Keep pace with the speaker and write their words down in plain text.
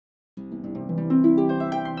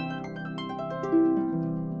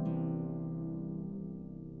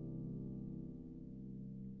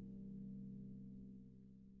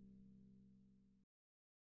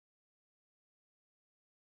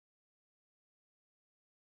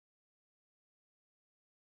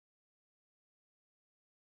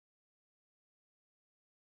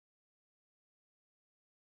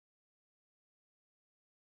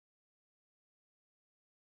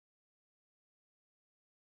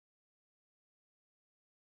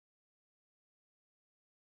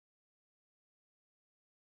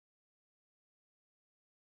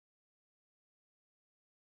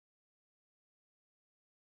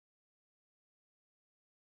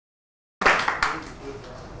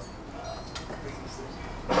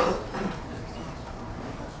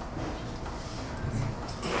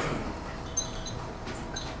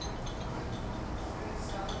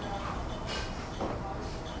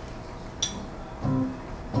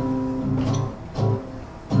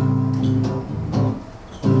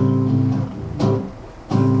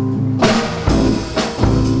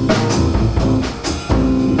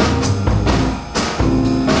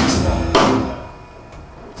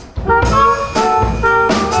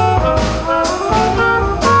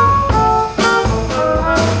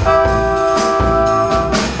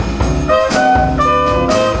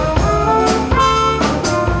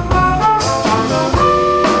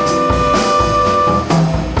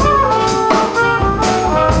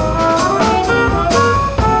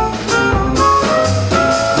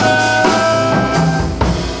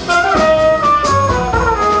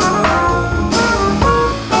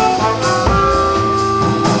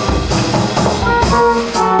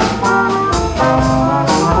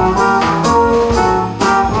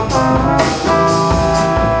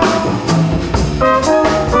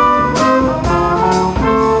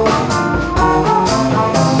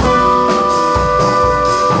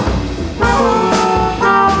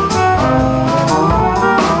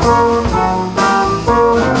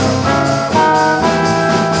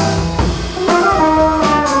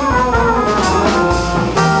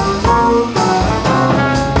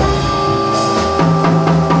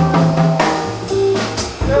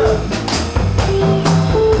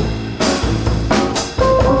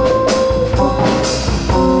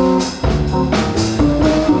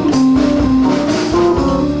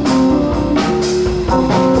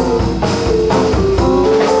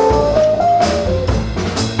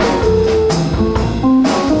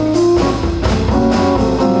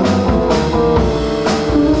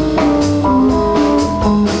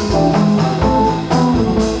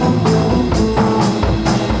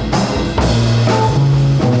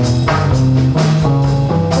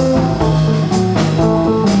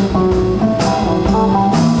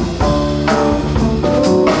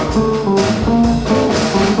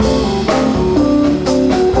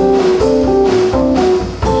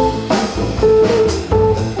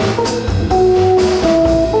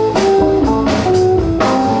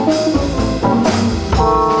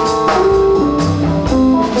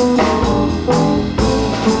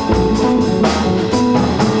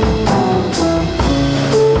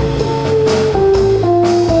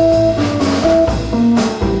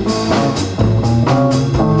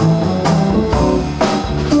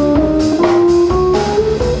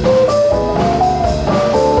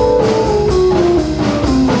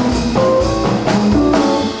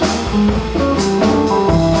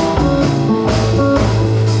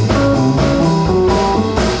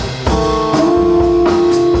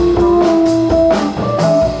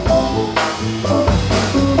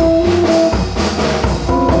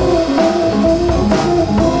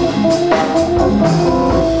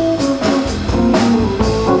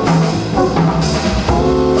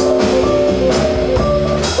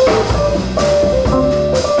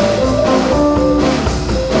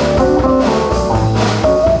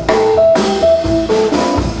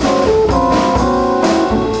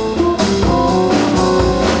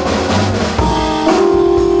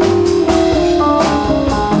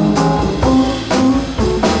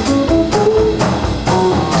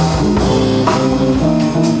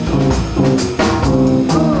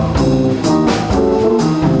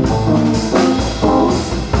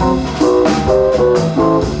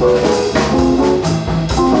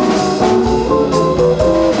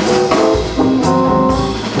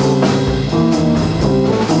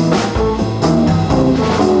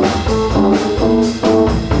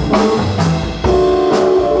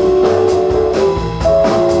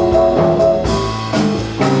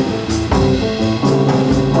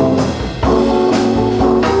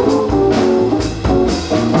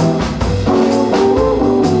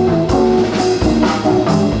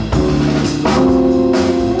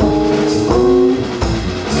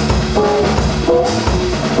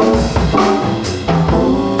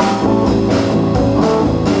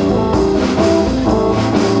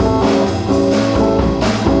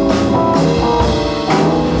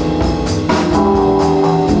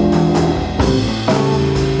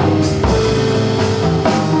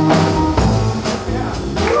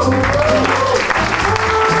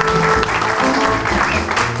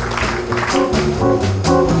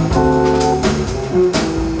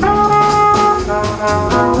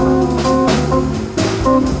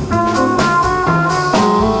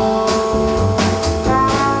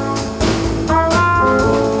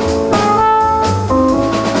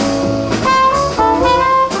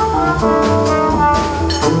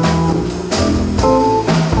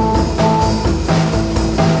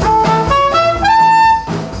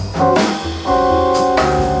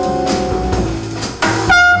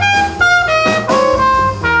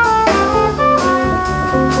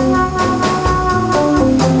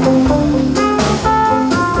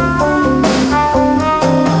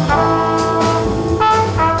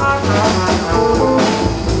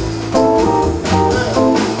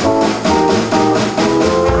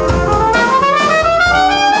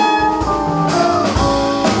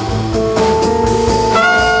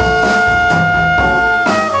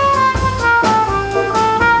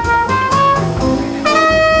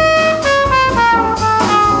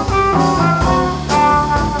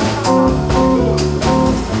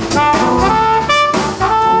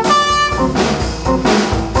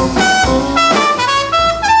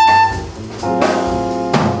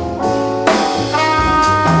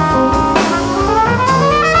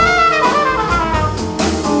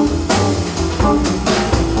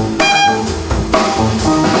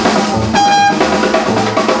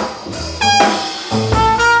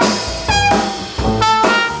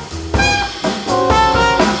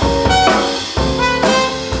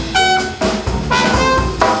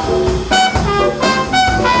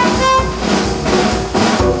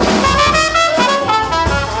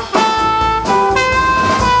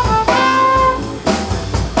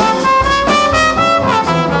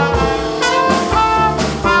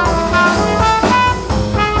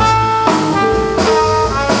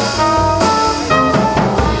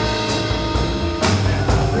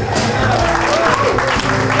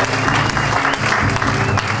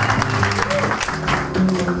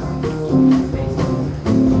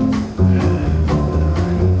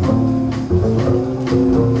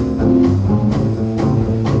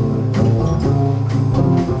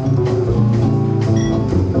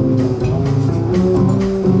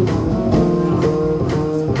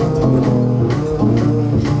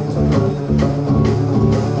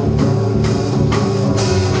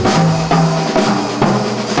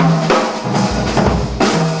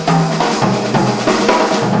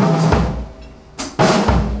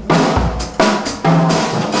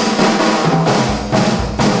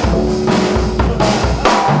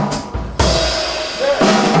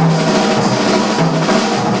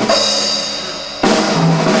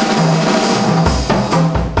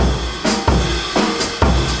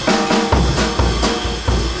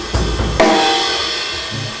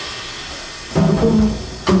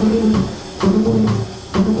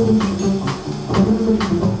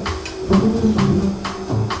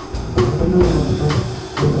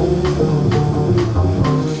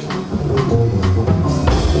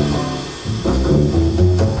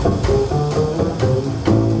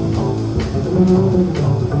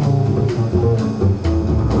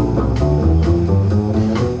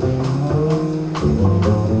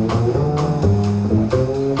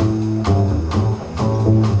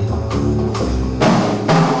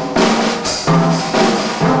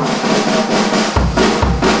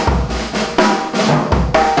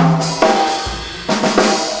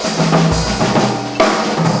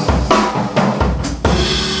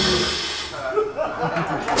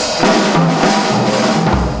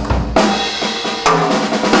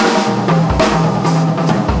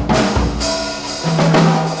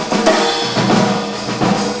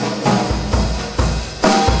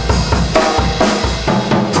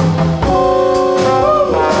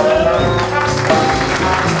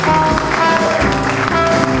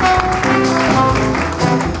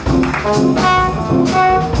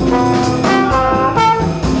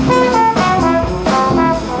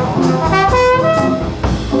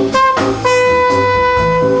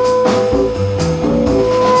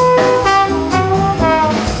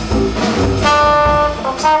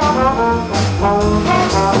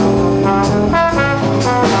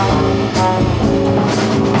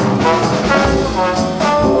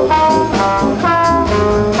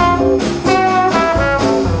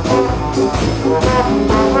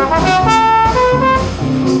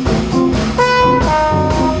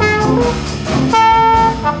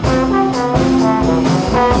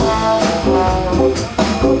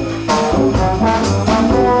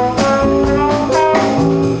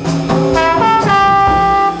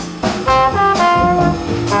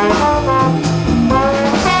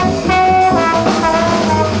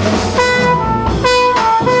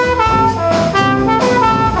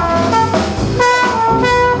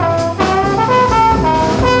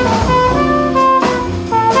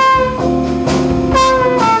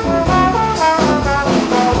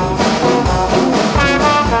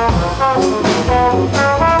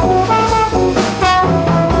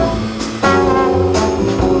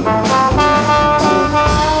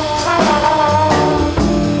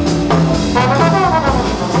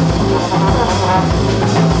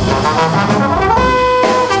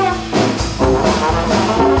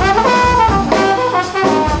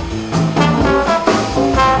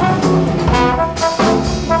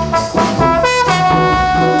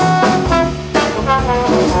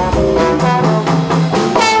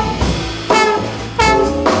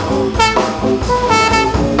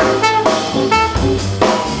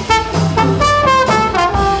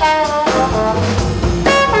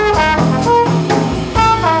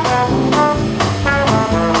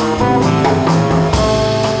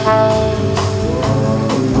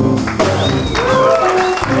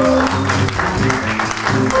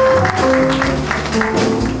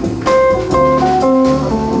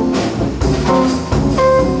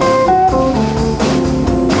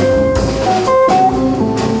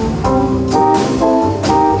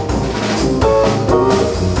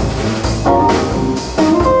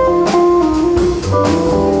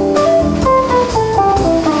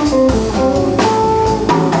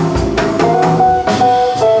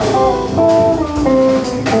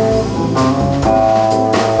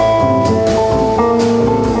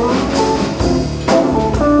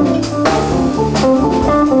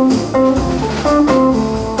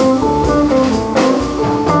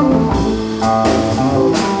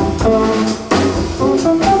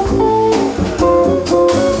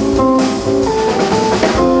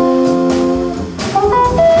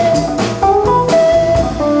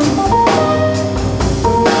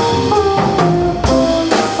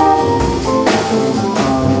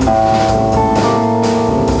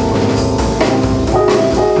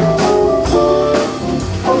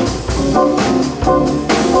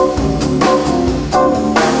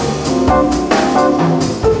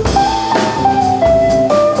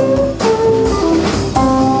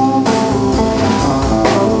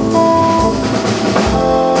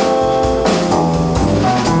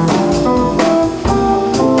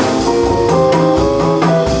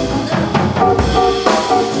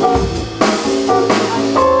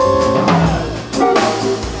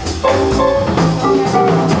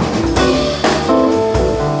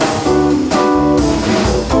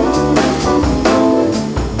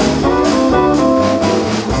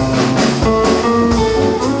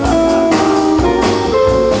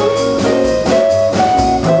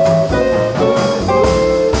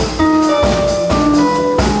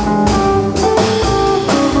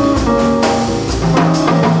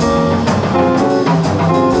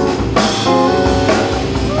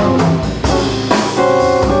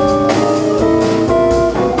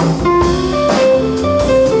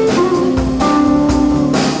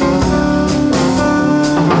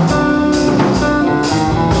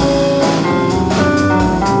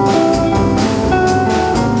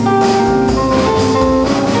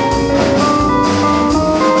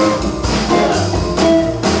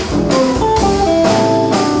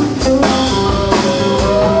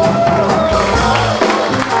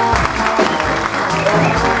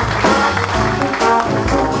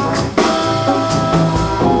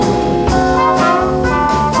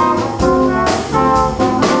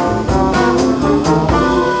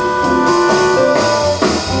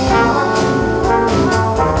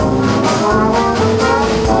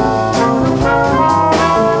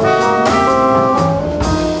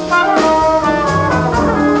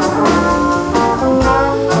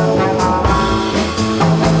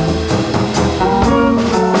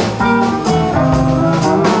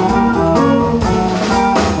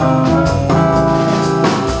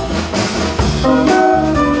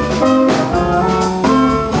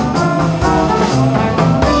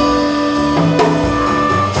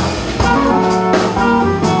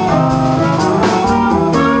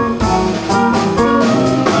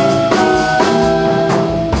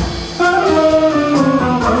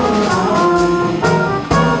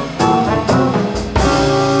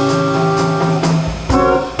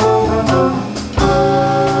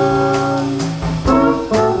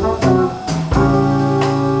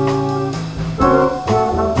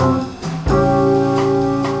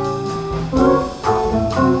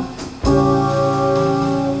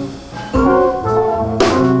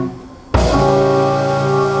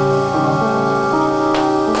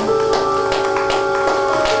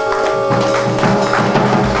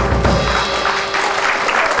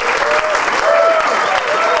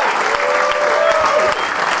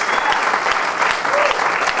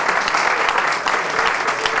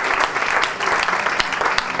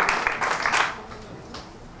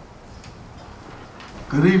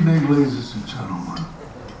Good evening, ladies and gentlemen.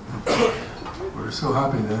 We're so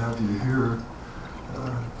happy to have you here.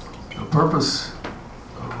 The purpose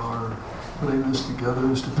of our putting this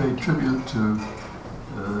together is to pay tribute to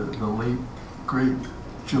the late, great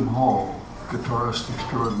Jim Hall, guitarist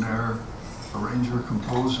extraordinaire, arranger,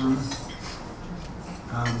 composer.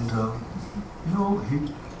 And, you know,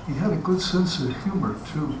 he had a good sense of humor,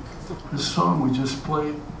 too. This song we just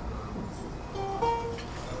played,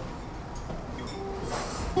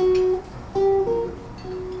 he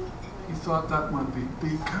thought that might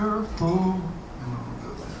be careful, you know.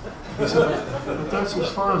 He said, but that's as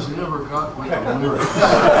far as he ever got with the lyrics.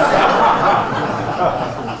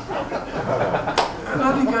 And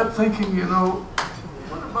then he got thinking, you know,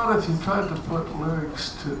 what about if you tried to put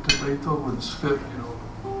lyrics to Beethoven's Fifth, you know?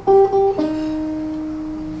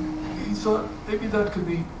 He thought maybe that could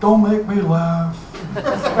be, don't make me laugh.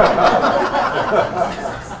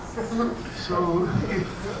 So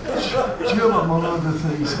Jim, among other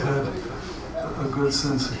things, had a good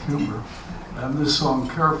sense of humor. And this song,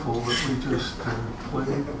 Careful, that we just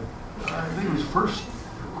played, I think it was first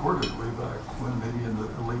recorded way back when, maybe in the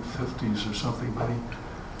late 50s or something, but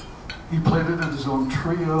he played it in his own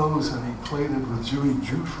trios, and he played it with Jimmy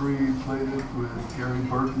Giuffre, he played it with Gary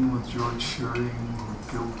Burton, with George Shearing,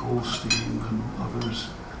 with Gil Goldstein, and others.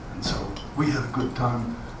 And so we had a good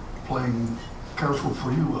time playing Careful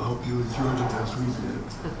for you. I hope you enjoyed it as we did.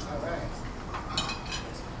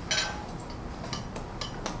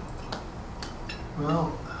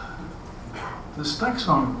 Well, this next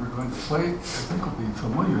song we're going to play, I think will be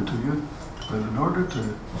familiar to you, but in order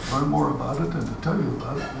to learn more about it and to tell you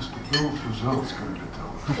about it, Mr. Bill Frisell is going to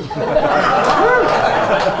tell us.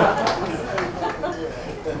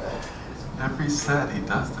 Every set he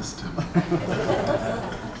does this to me.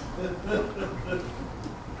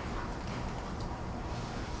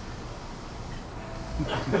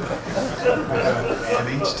 And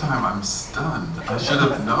each time I'm stunned. I should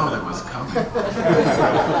have known it was coming.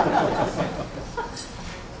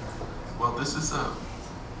 Well, this is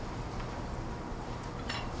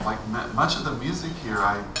like much of the music here,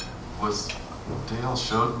 Dale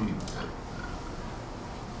showed me,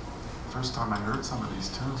 the first time I heard some of these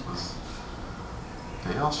tunes was,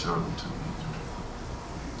 Dale showed them to me.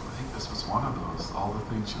 I think this was one of those, All the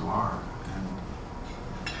Things You Are. And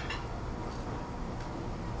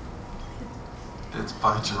it's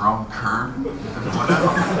by Jerome Kern and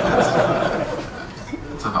whatever.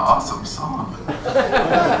 It's an awesome song.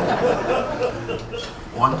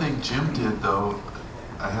 One thing Jim did, though,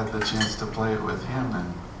 I had the chance to play it with him,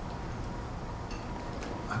 and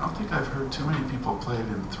I don't think I've heard too many people play it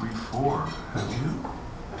in 3/4. Have you?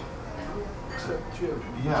 Except Jim.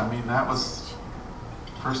 Yeah, I mean, that was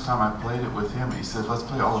the first time I played it with him. He said, let's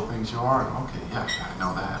play All the Things You Are. And, okay, yeah, I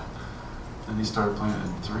know that. Then he started playing it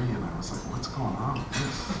in 3, and I was like, what's going on with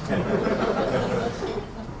this?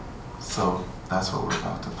 So that's what we're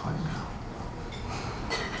about to play now.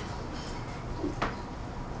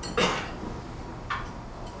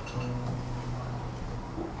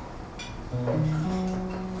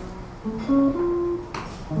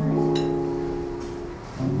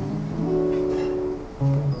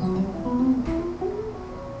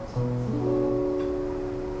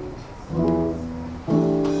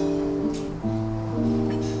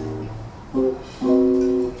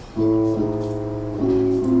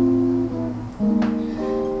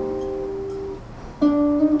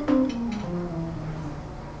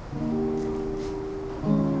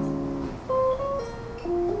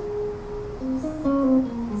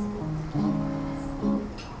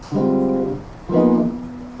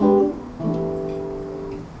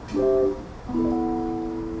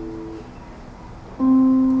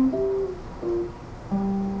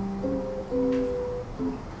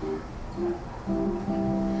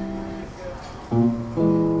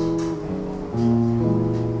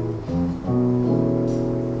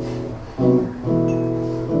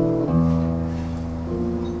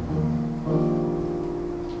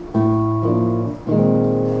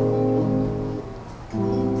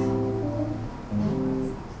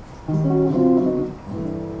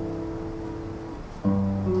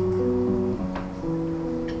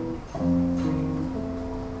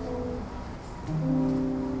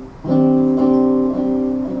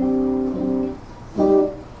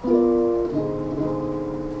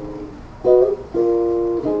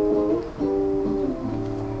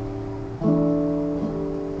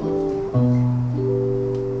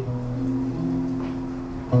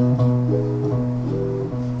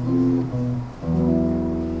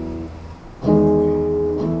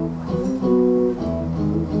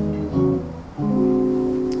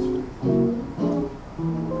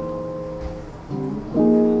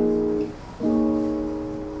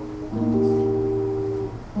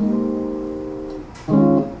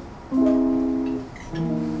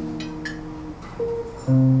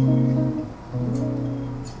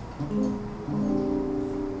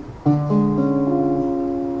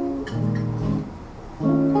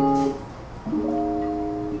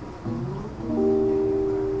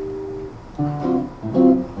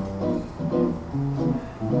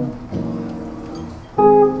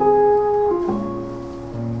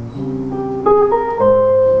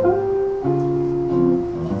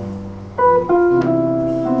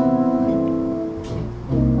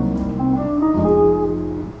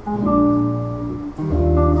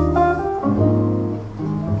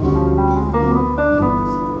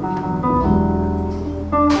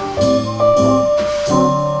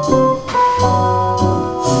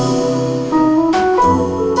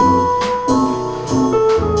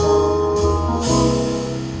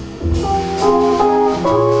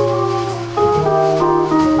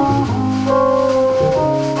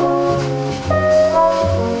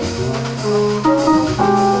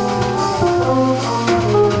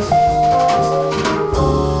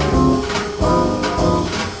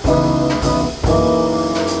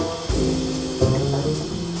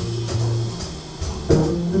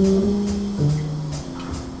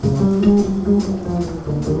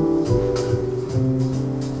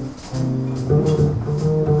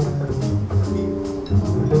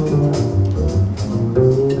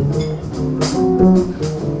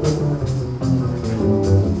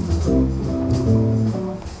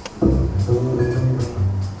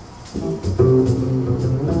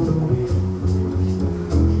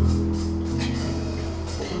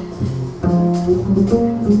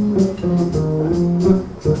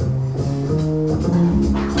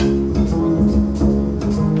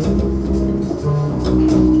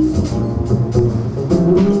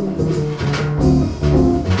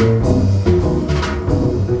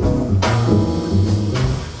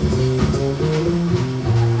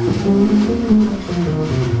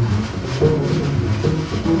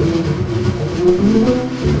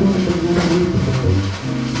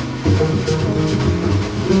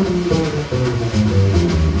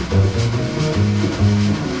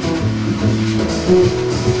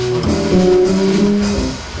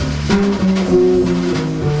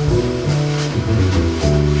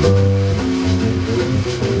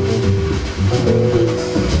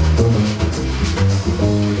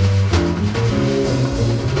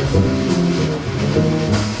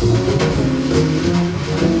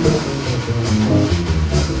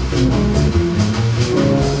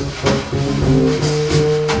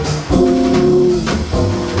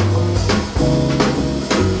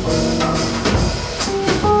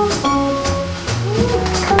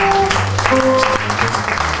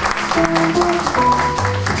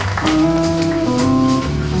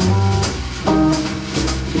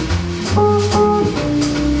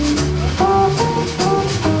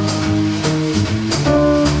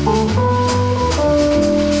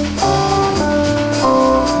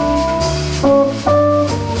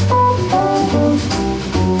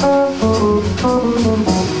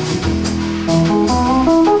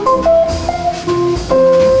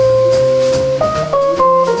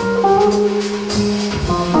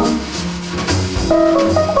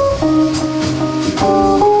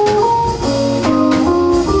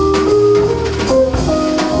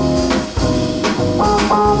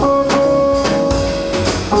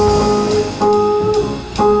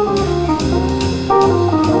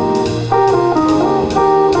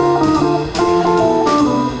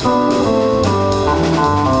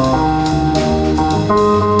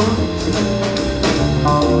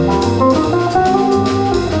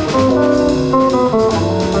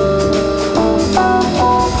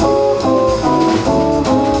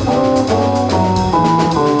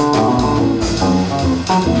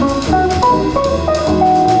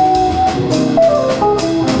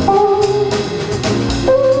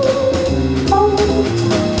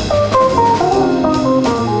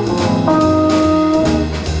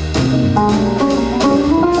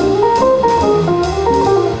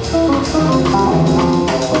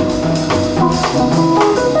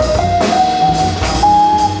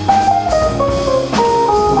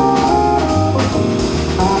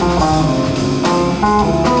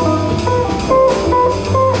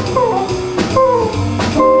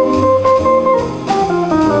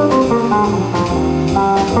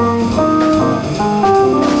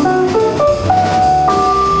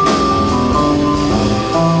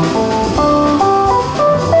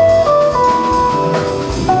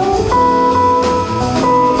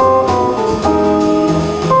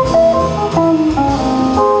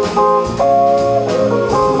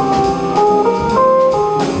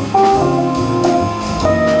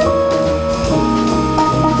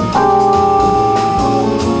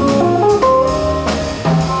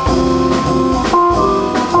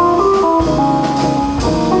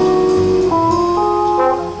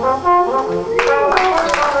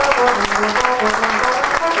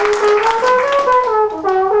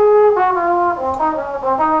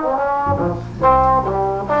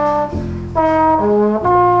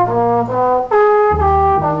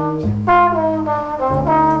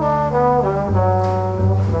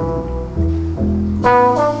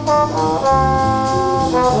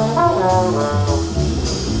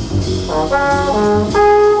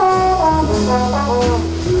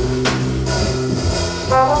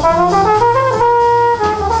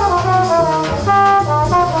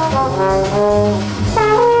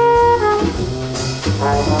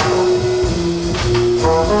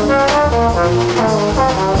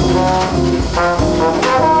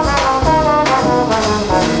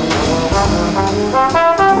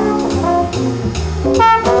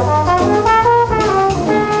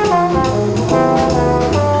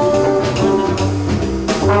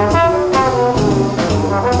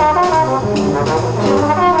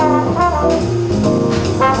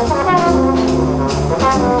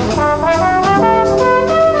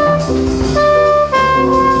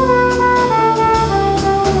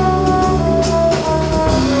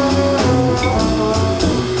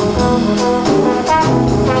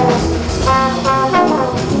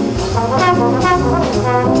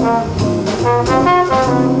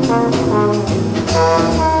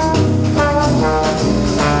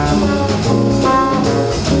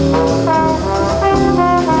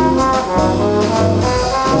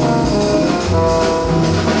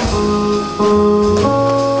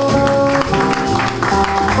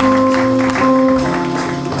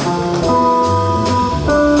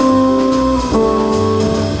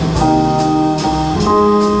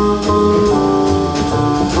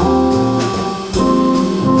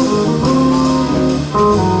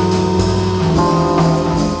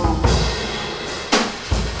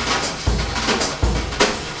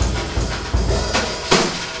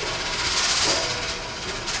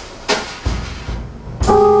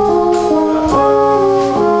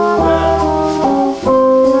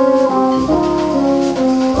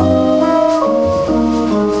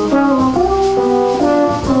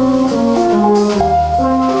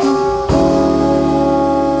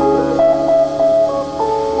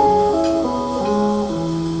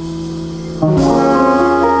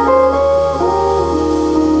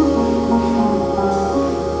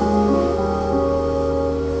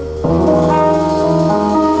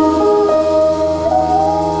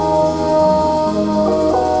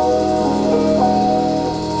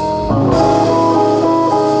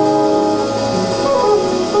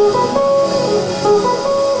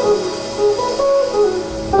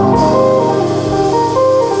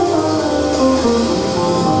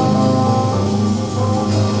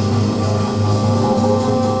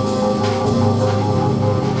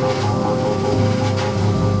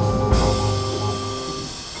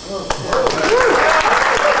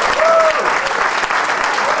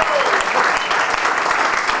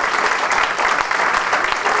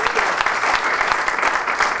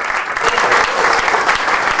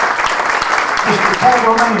 Mr. Paul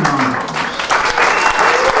Romaine on drums.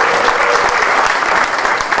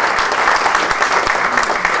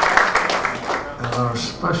 And our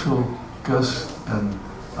special guest, and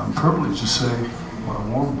I'm privileged to say, my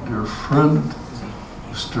warm dear friend,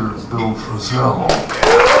 Mr. Bill Frisell.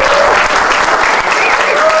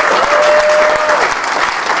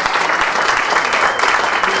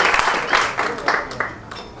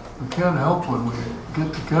 We can't help when we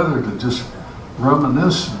get together to just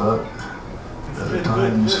reminisce about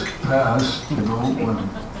times past, you know,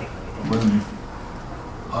 when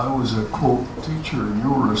I was a quote teacher and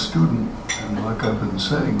you were a student, and like I've been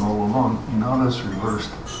saying all along, now that's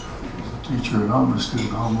reversed. As a teacher and I'm a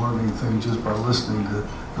student, I'm learning things just by listening to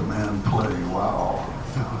the man play. Wow,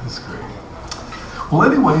 that's great. Well,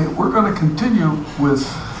 anyway, we're going to continue with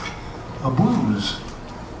a blues.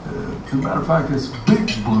 As a matter of fact, it's big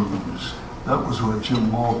blues. That was what Jim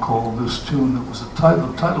Hall called this tune. It was a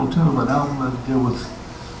title tune of an album that he did with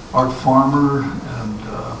Art Farmer and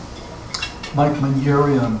Mike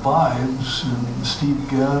Minieri on vibes and Steve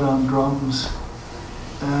Gadd on drums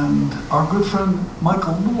and our good friend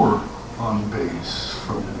Michael Moore on bass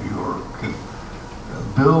from New York.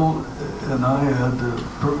 And Bill and I had the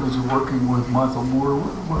privilege of working with Michael Moore,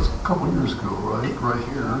 what was it, a couple of years ago, right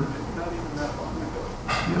here.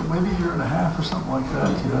 Yeah, maybe a year and a half or something like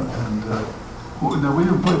that, yeah. And now we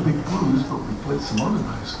didn't play big blues, but we played some other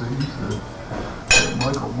nice things.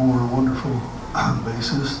 Michael Moore, wonderful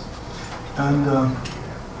bassist. And,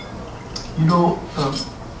 you know,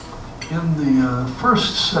 in the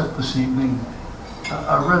first set this evening,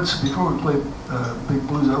 I read, before we played big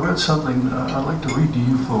blues, I read something I'd like to read to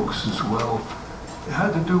you folks as well. It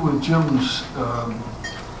had to do with Jim's,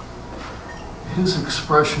 his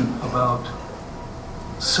expression about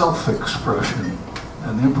self-expression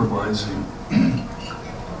and improvising.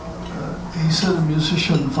 He said a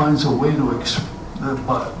musician finds a way to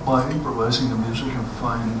by improvising, a musician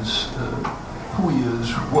finds who he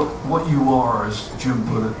is, what you are, as Jim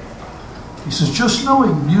put it. He says, just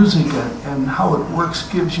knowing music and how it works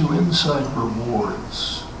gives you inside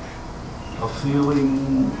rewards, a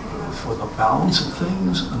feeling for the balance of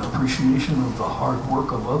things, an appreciation of the hard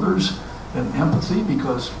work of others, and empathy,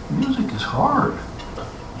 because music is hard.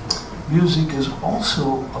 Music is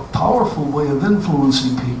also a powerful way of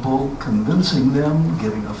influencing people, convincing them,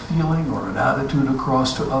 getting a feeling or an attitude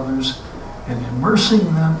across to others, and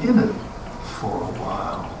immersing them in it for a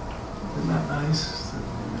while. Isn't that nice?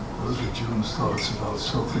 Those are Jim's thoughts about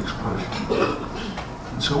self-expression.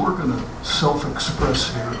 And so we're going to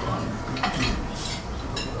self-express here on Big Blues.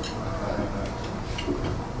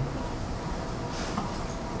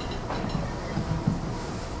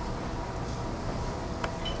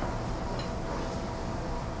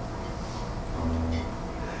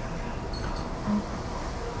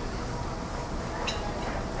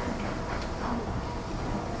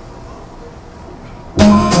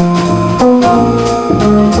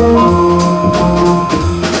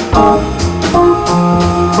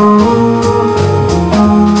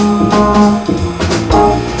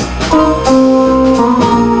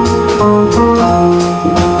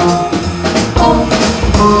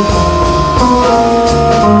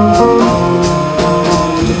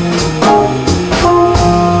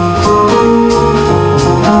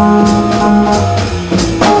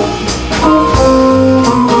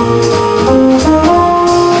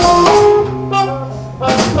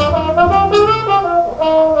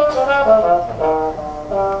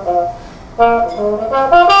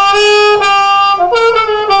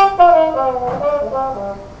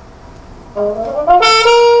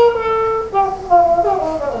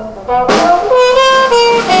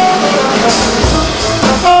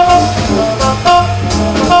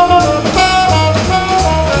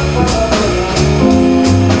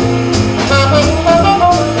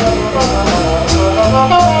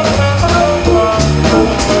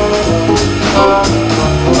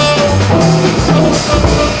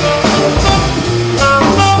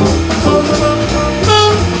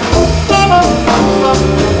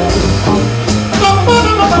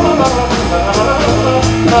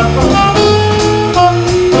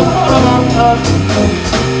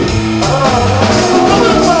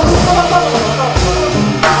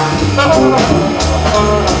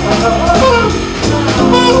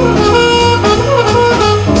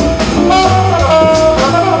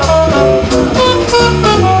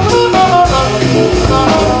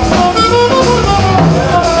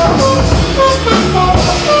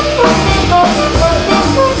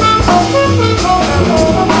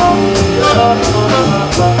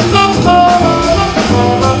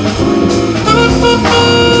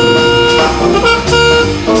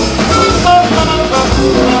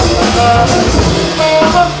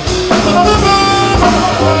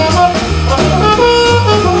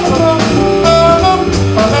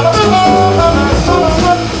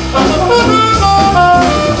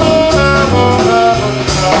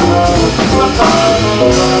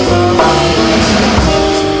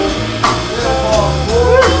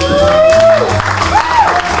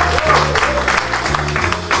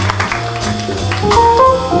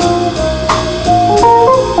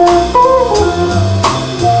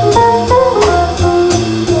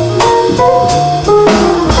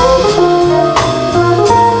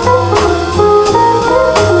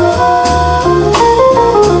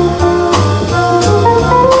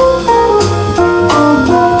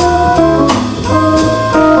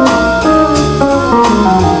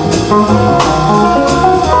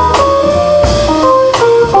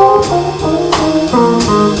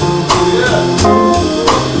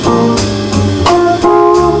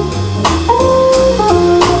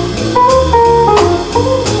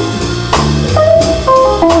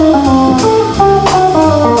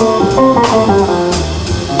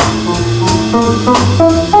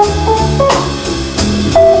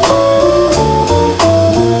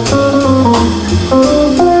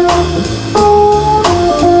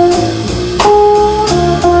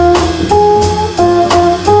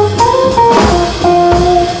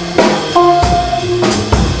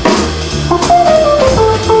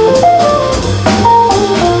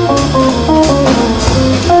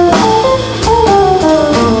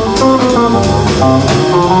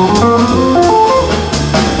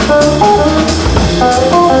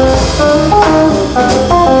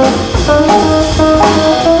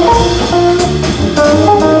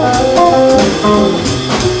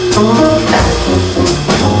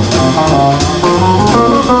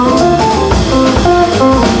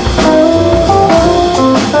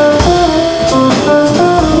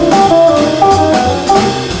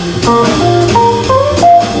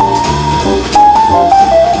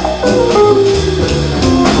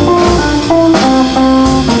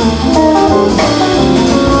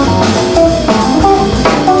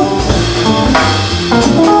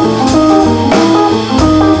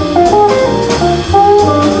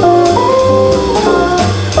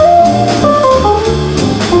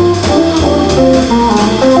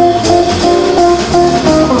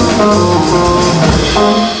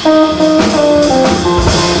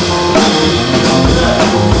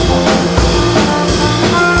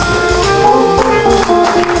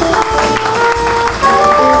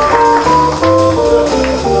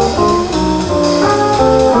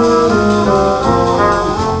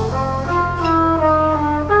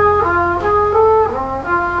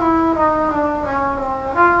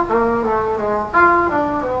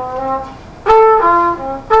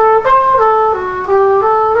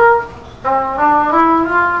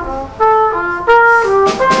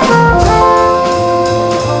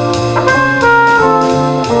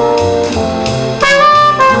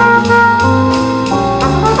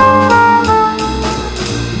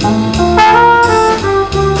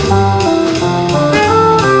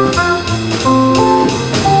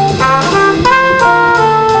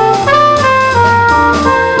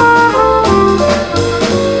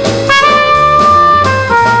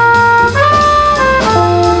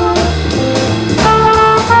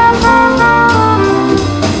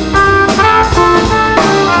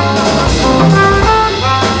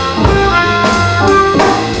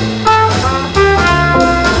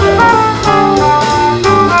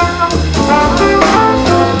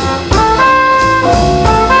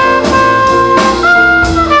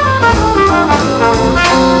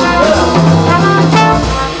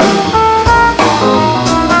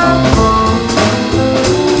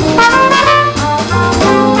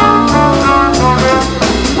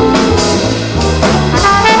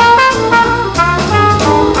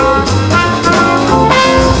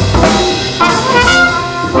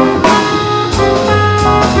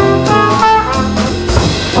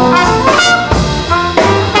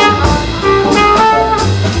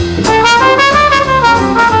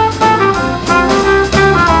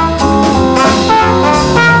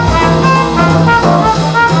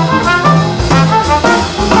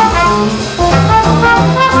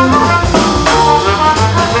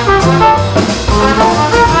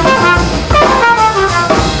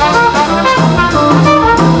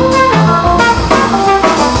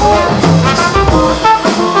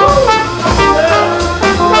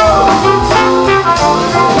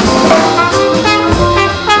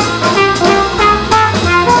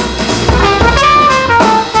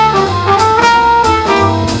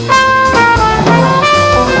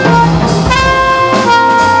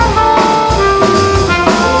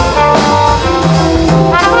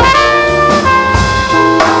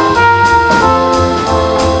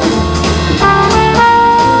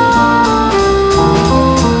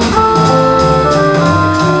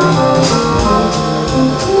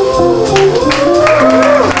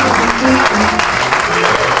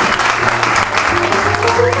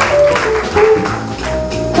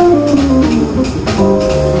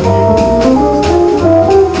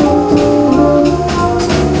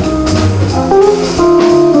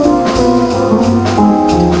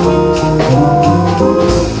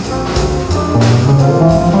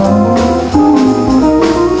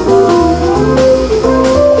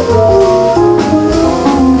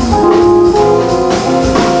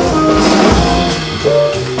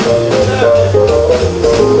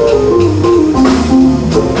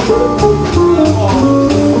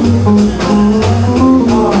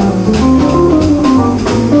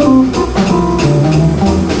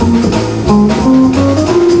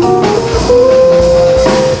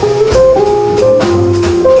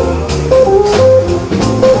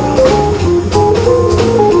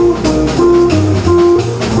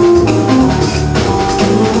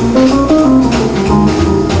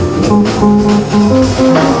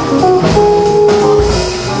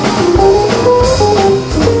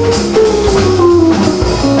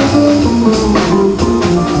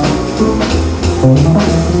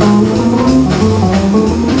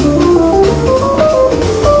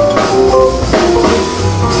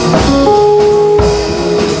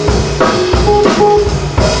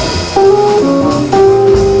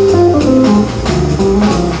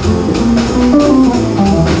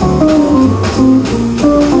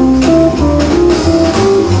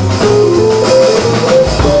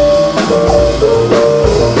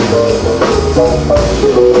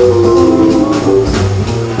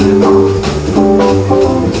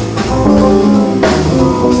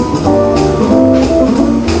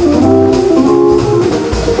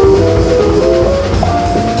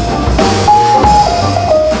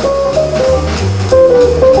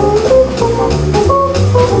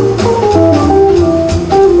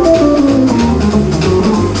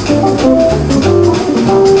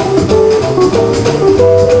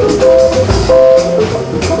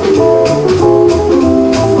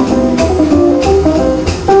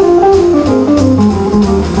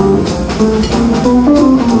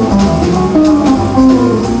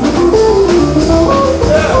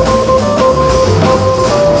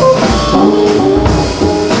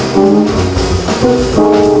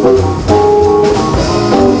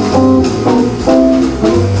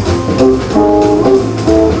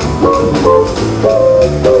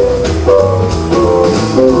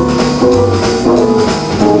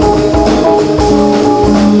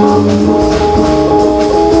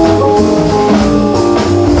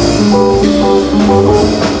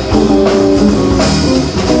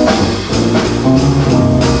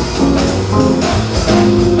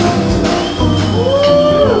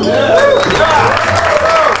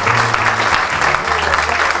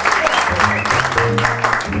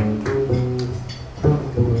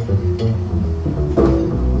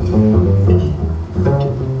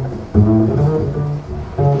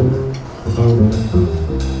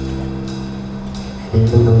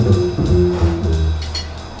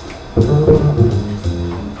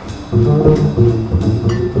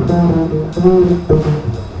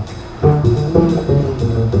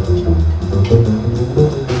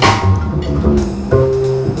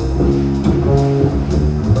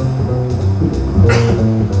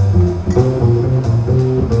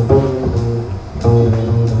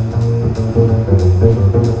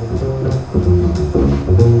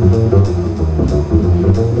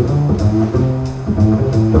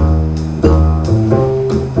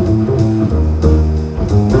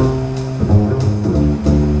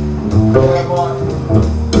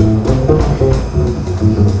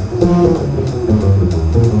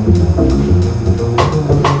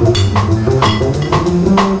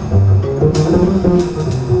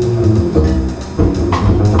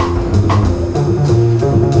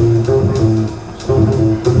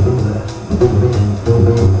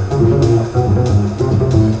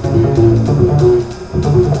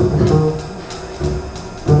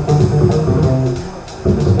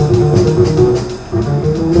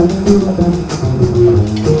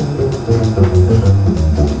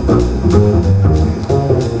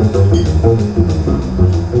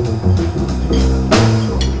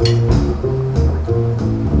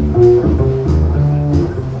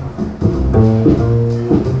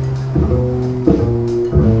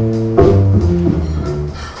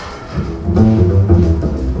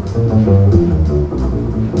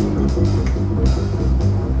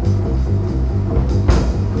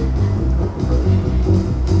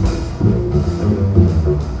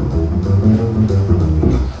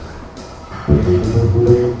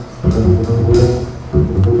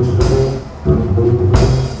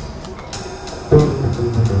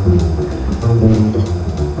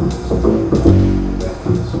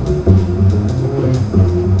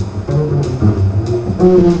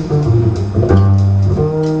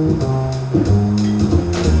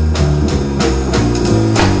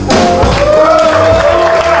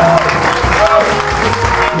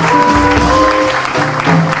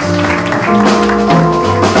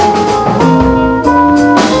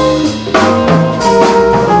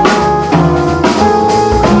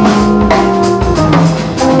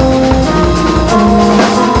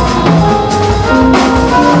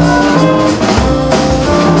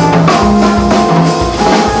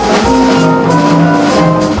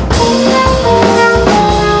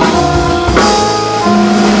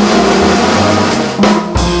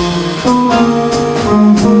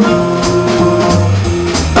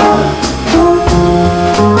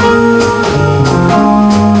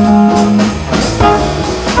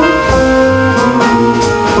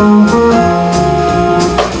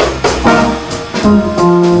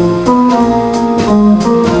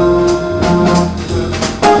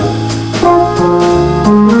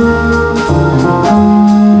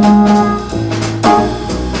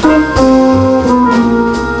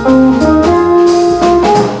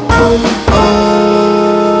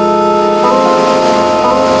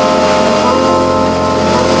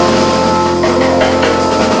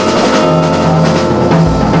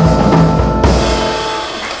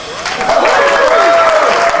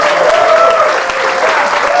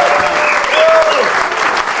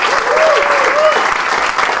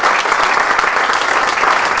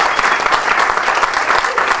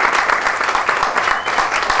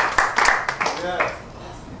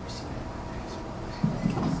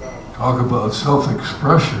 Talk about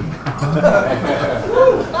self-expression.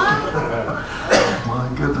 My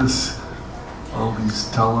goodness, all these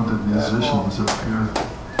talented musicians up here.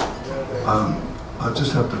 I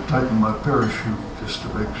just have to tighten my parachute just to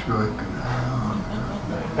make sure I can hang on.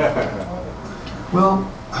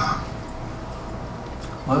 Well,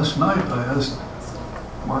 last night I asked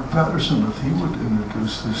Mark Patterson if he would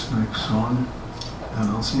introduce this next song, and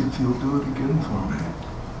I'll see if he'll do it again for me.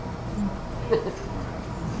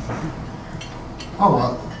 Oh,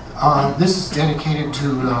 well, this is dedicated to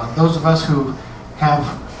those of us who have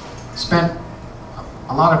spent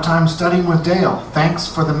a lot of time studying with Dale. Thanks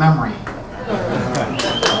for the memory.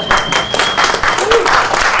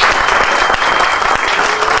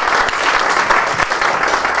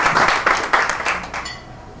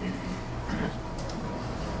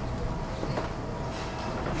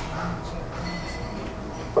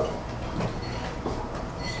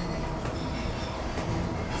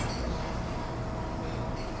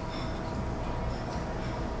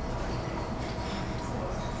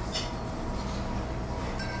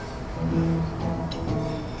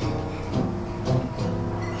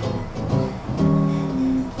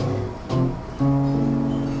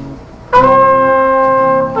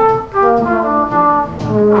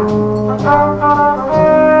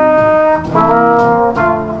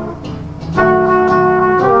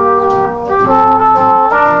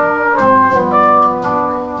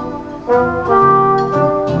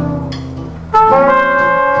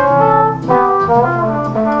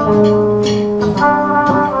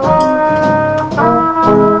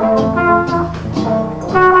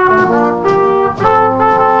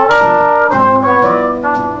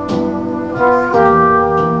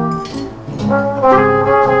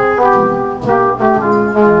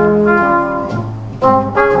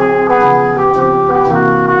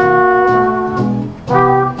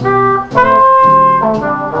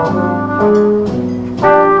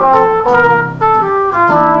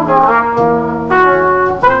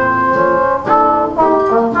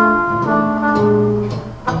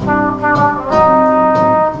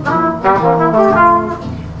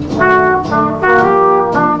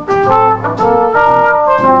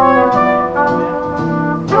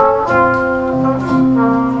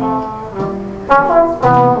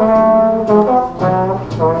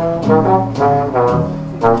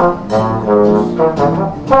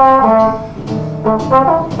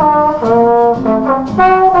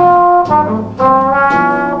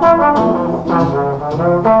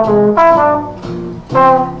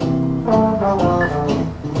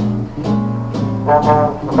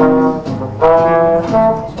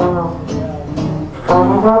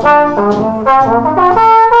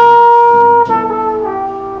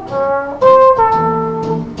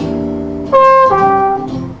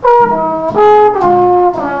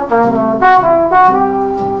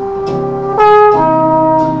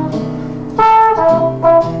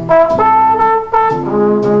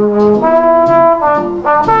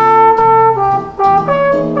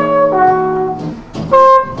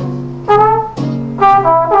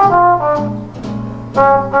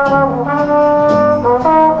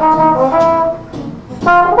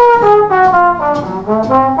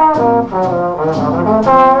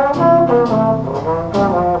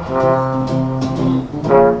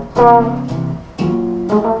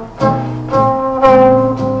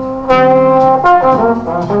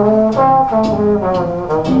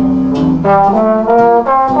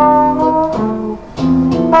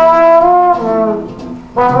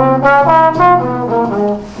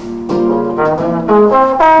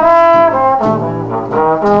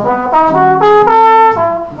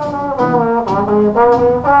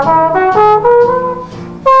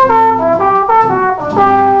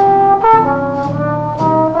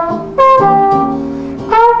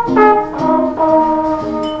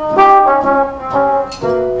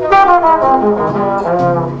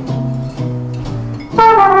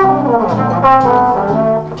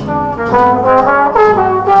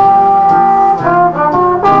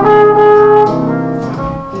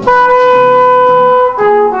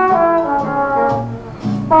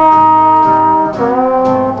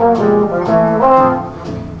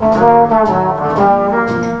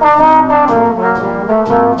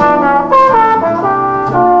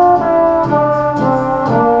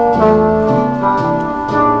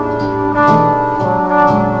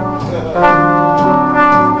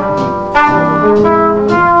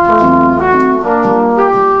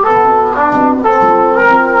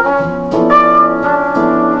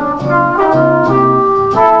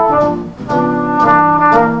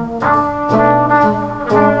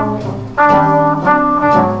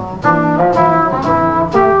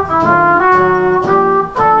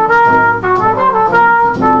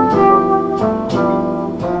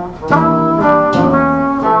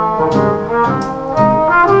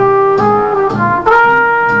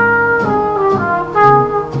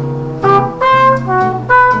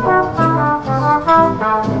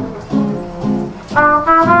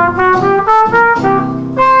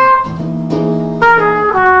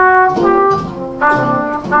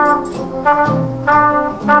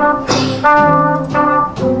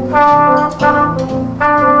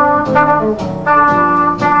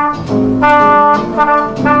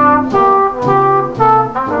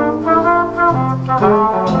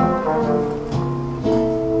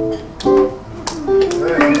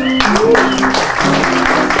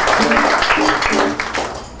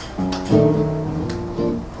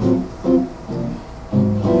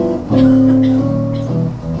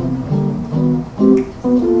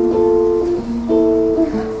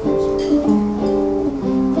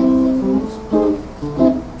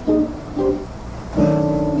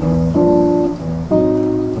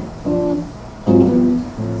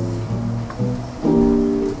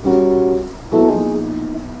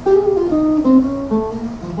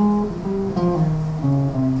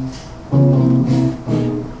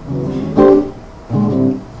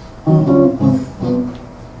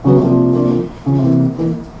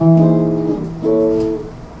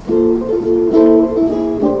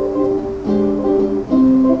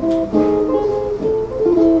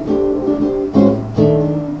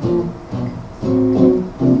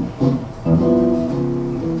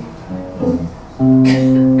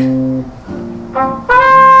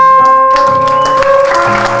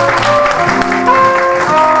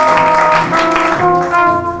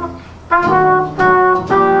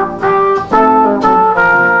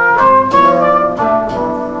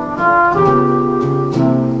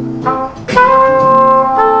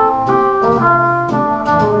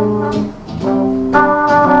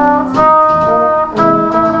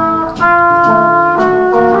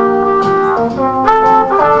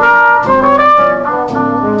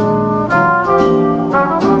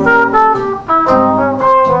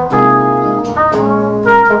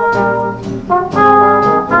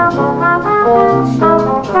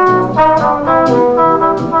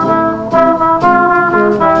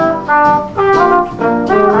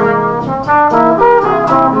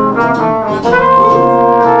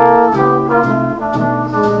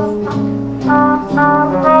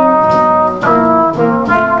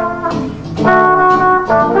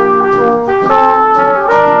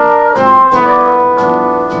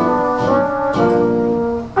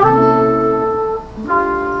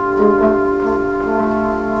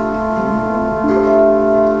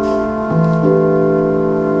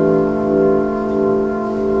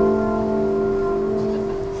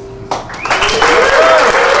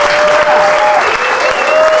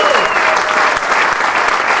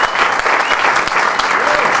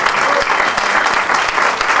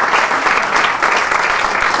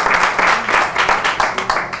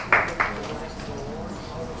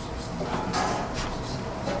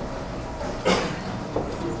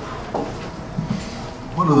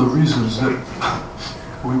 one of the reasons that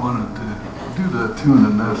we wanted to do that tune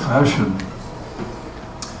in that fashion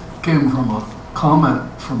came from a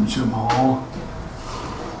comment from Jim Hall.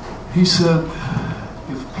 He said,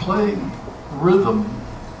 if playing rhythm,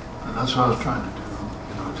 and that's what I was trying to do,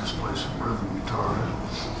 you know, just play some rhythm guitar.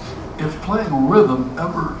 If playing rhythm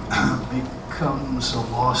ever becomes a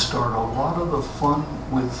lost art, a lot of the fun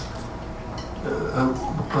with,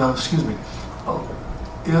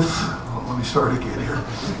 let me start again here.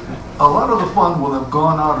 A lot of the fun will have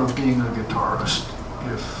gone out of being a guitarist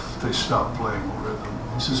if they stop playing rhythm.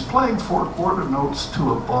 He says, playing 4/4 notes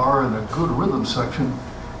to a bar in a good rhythm section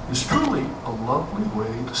is truly a lovely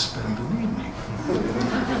way to spend an evening.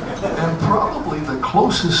 And probably the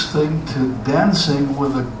closest thing to dancing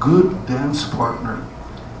with a good dance partner.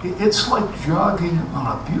 It's like jogging on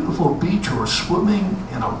a beautiful beach or swimming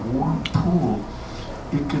in a warm pool.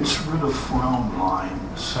 It gets rid of frown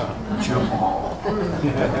lines. Jim Hall.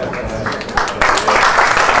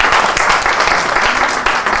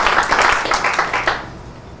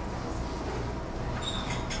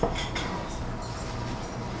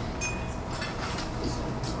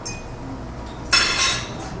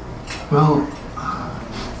 Well,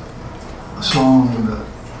 a song that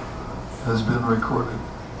has been recorded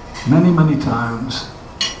many, many times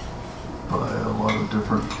by a lot of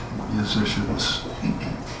different musicians,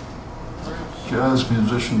 jazz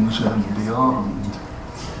musicians and beyond,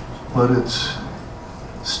 but it's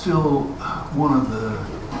still one of the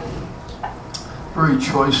very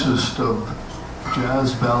choicest of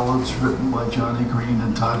jazz ballads written by Johnny Green,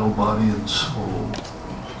 entitled Body and Soul.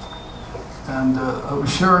 And I was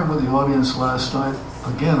sharing with the audience last night,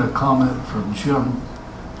 again, a comment from Jim.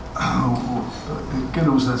 Again,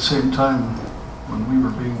 it was that same time when we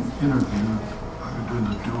were being interviewed, we were doing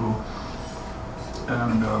the duo,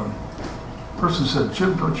 and a person said,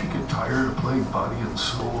 Jim, don't you get tired of playing Body and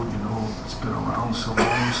Soul? You know, it's been around so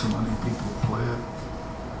long, so many people play it.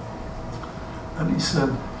 And he said,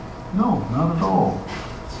 no, not at all.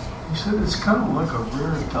 He said, it's kind of like a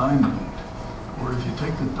rare diamond, where if you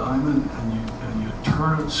take the diamond and you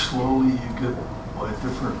turn it slowly, you get, by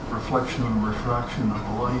different reflection and refraction of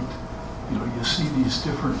light, you know, you see these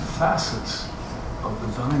different facets of the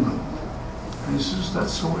diamond. And he says,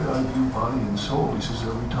 that's the way I view Body and Soul. He says,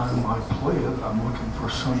 every time I play it, I'm looking for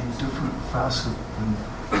some different facet than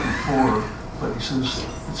before. But he says,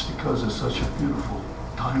 it's because it's such a beautiful,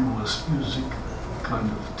 timeless music kind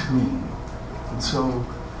of tune. And so,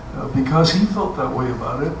 because he felt that way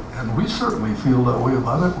about it, and we certainly feel that way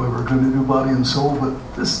about it, we were going to do Body and Soul, but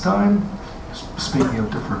this time, speaking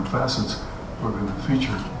of different facets, we're going to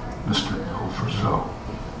feature Mr. Bill Frisell.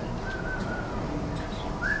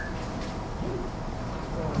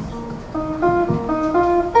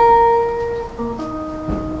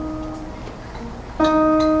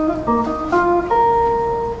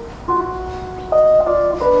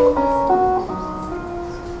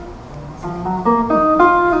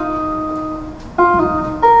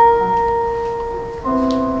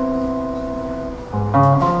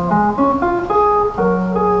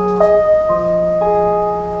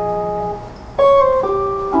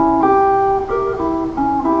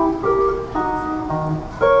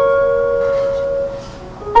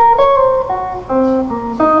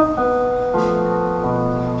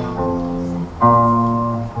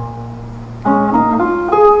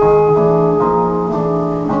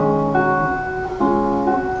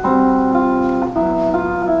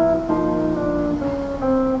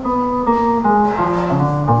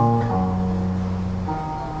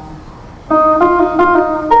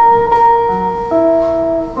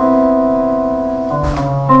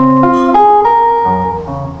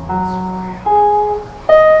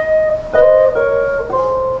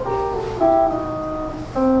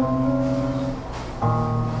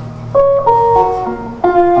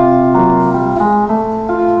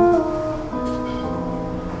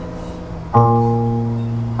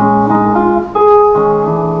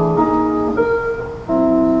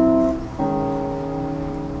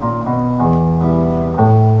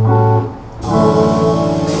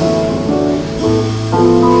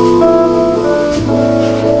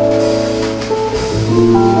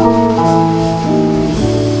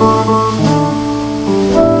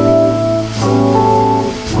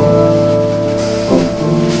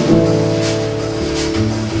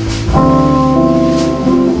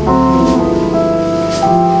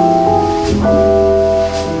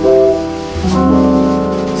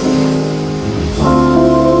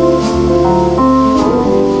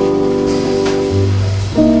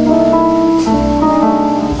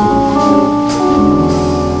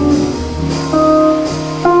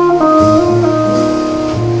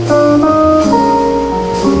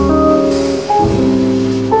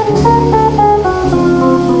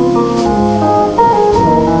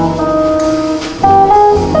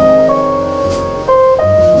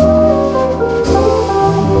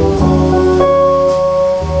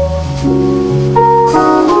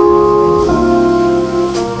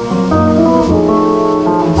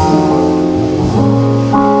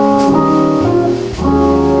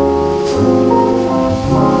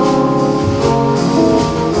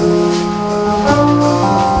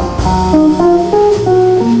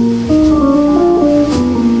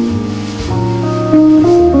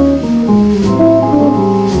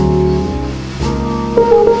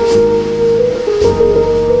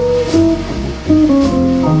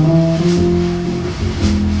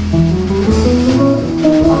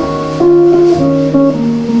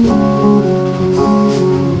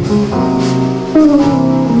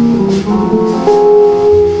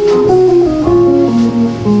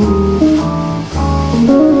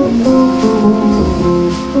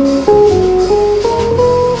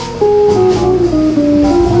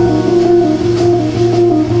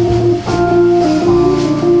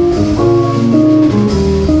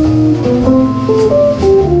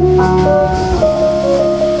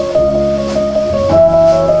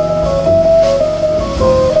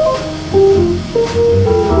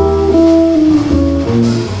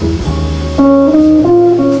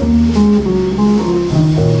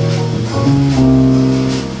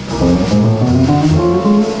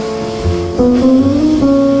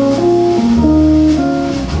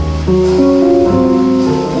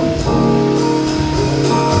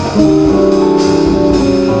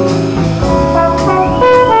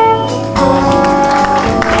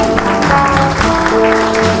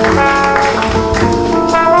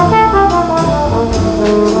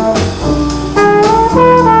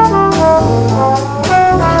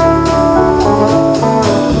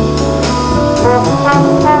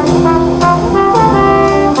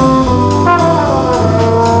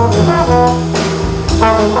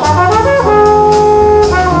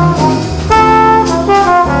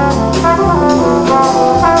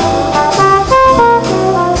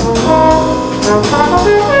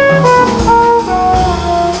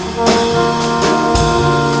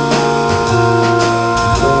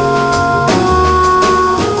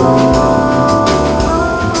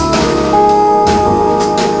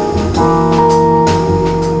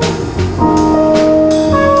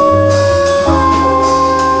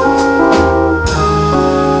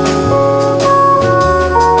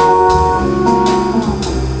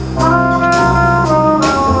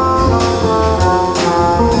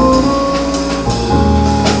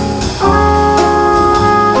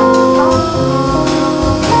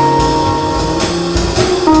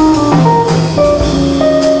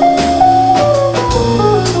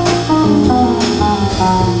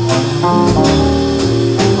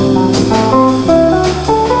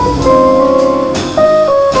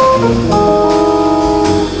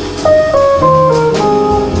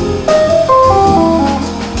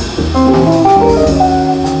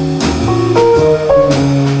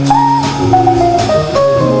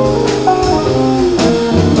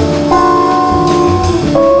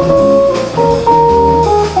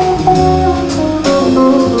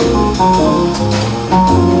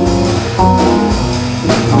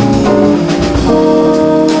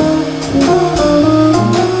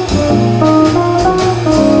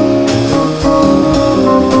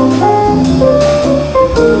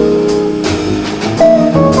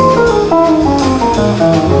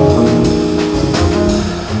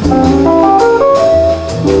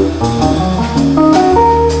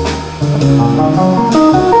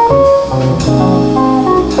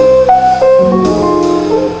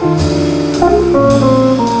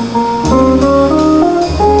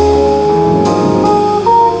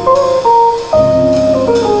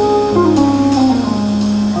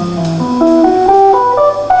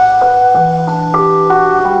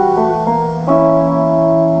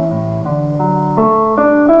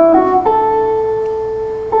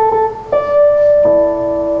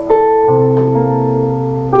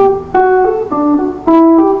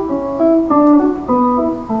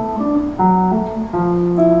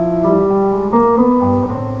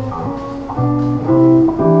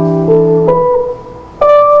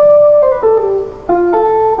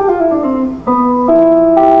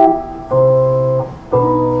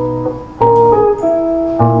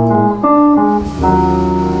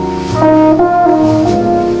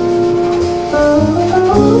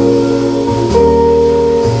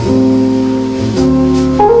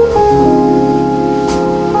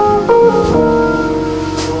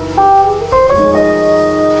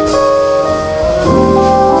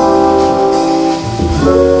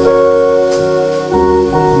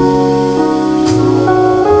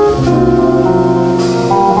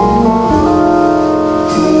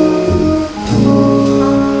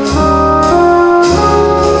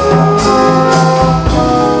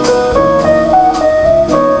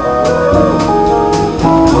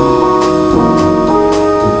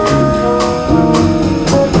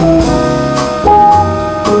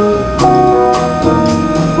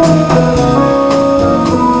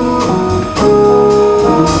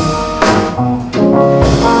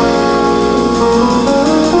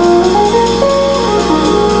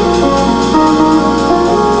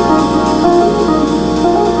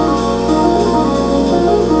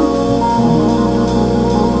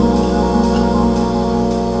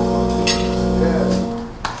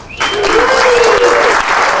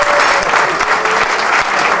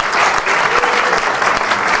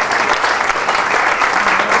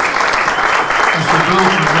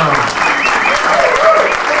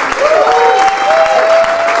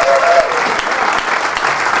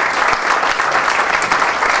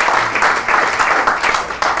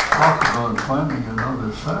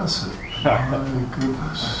 My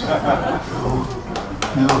goodness. Oh,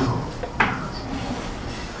 beautiful.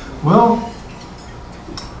 Well,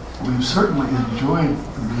 we've certainly enjoyed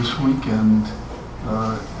this weekend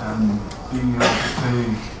and being able to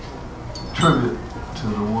pay tribute to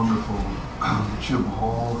the wonderful Jim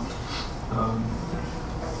Hall.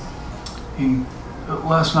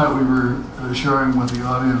 Last night we were sharing with the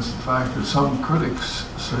audience the fact that some critics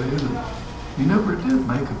say that he never did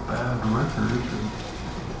make a bad record. And,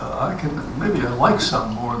 maybe I like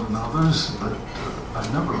some more than others, but I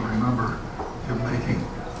never remember him making,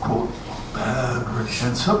 quote, bad records.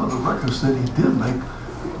 And some of the records that he did make,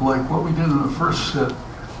 like what we did in the first set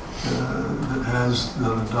that has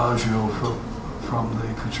the Adagio from the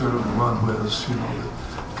Concerto de Rodriguez, you know,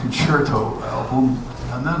 the Concerto album.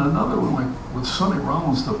 And then another one like with Sonny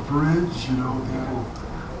Rollins, The Bridge, you know, people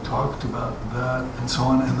talked about that and so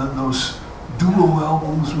on. And then those duo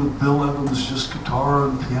albums with Bill Evans, just guitar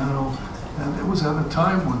and piano. And it was at a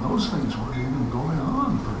time when those things weren't even going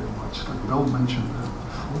on very much. Like Bill mentioned that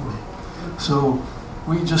before. So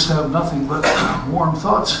we just have nothing but warm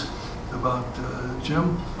thoughts about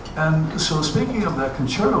Jim. And so speaking of that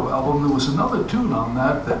concerto album, there was another tune on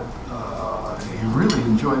that that he really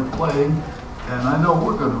enjoyed playing. And I know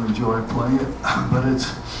we're going to enjoy playing it, but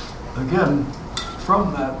it's, again,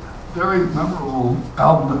 from that very memorable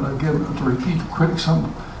album. And again, to repeat,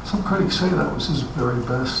 some critics say that was his very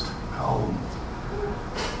best album.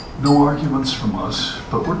 No arguments from us,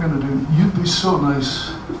 but we're going to do You'd Be So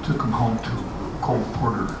Nice to Come Home To, Cole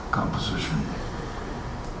Porter composition.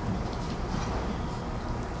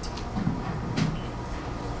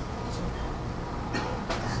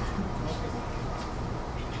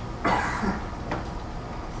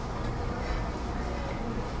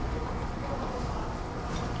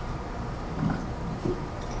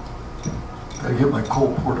 I get my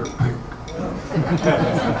Cole Porter pick.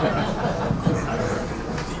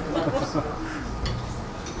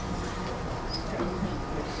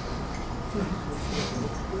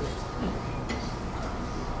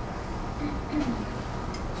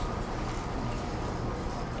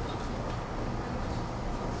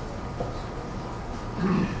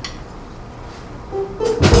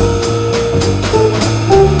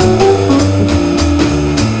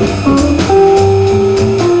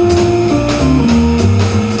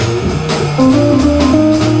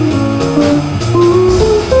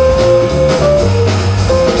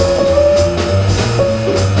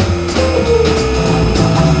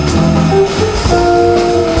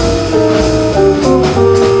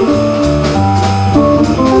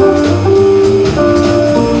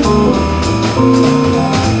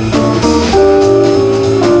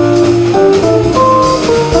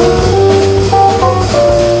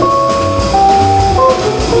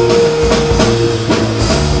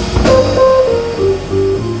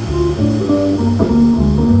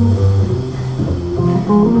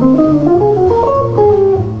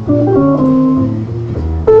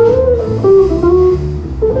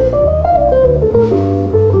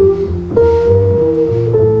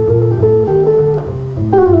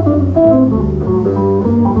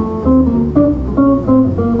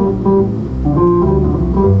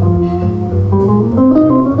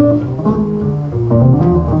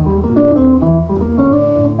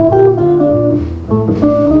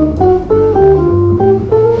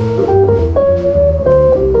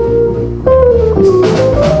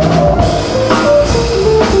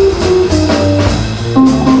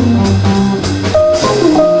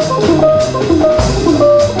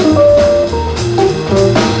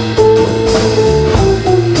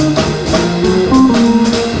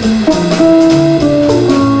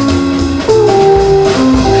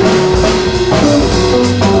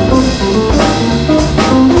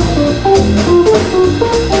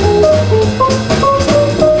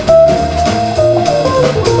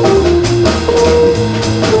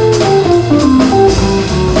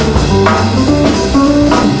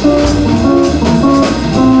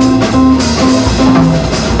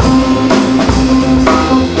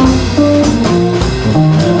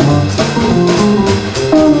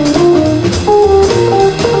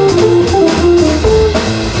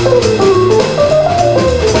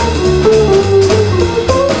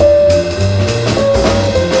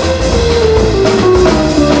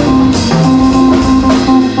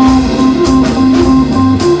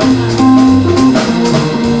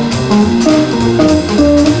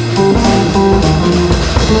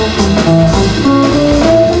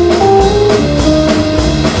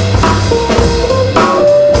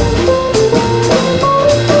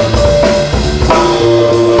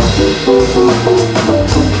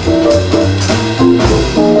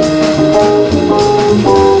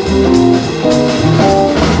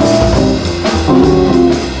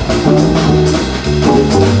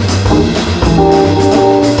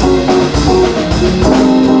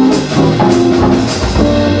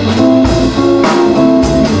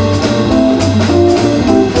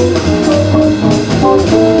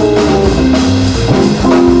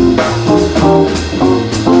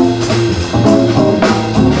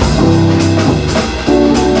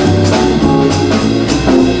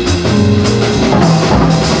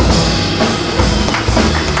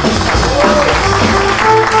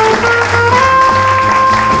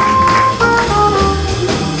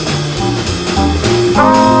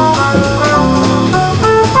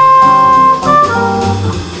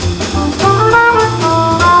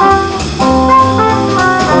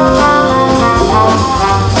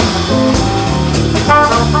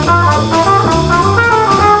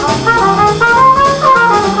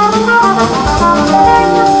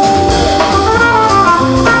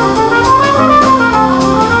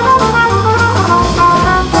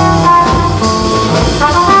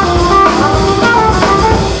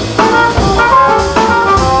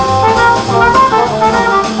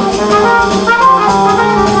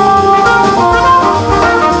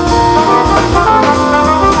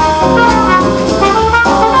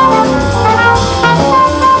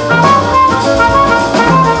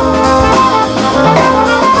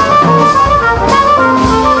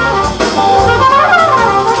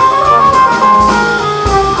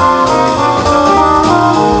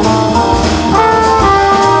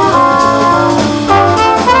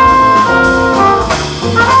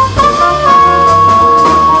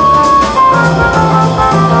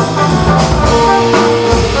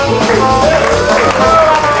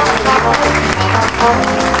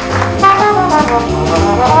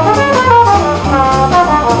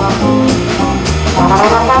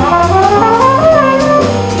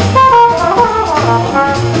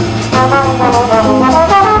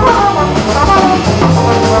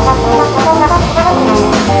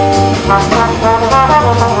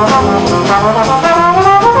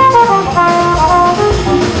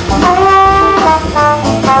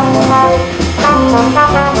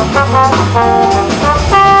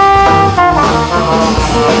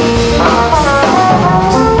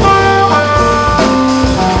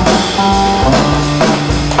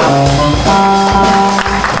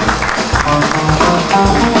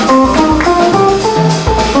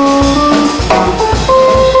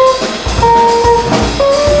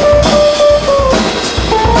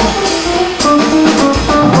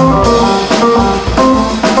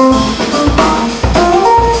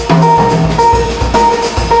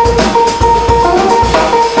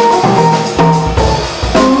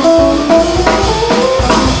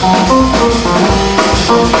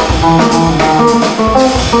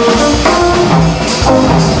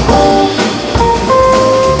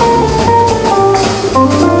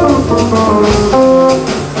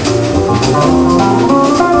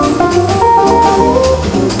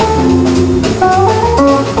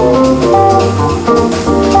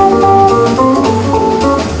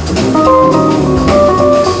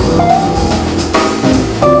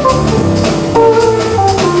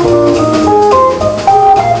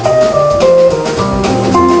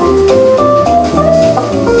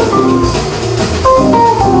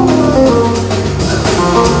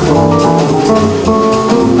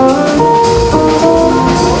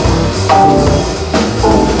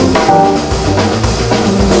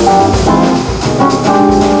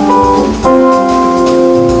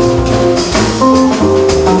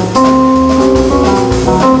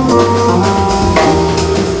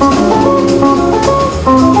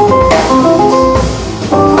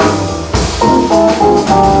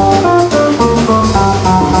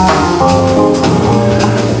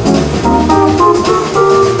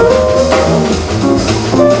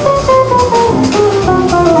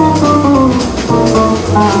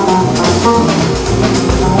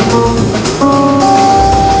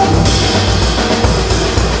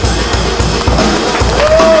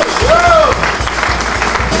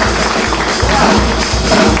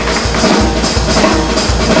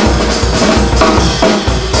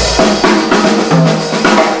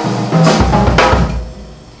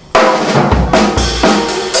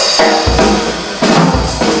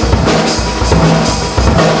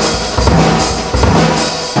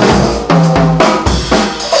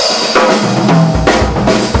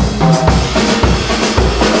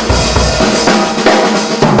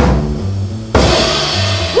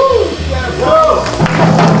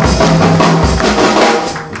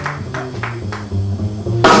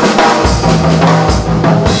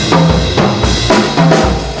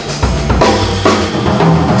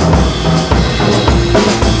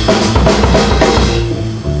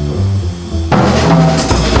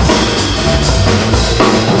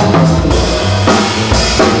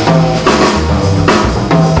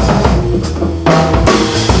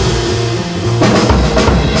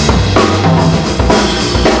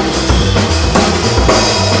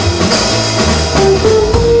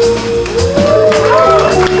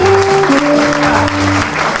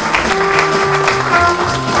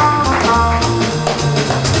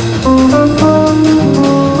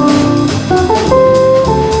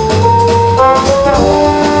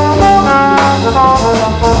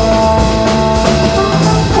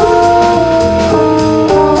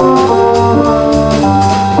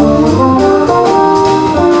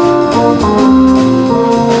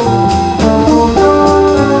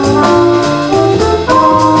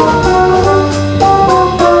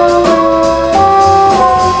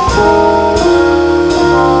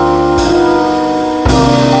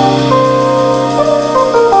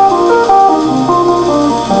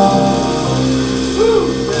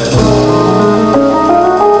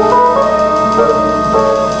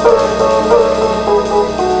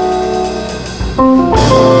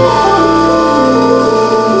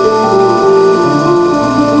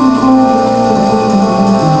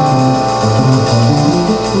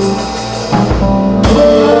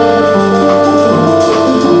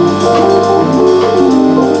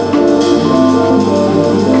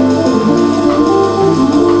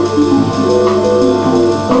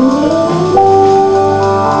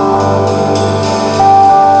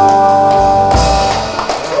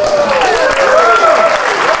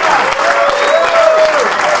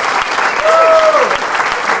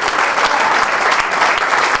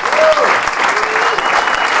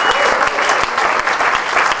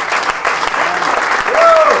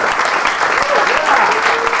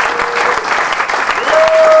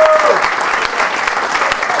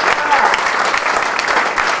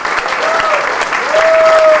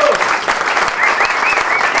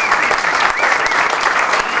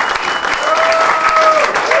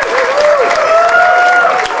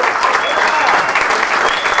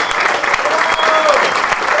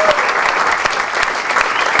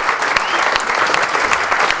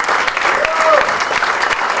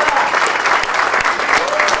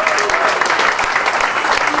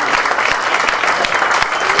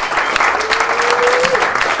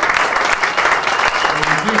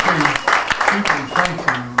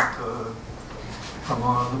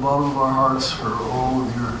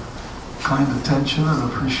 kind attention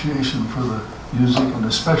and appreciation for the music, and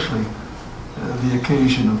especially the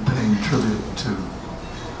occasion of paying tribute to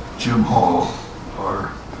Jim Hall, our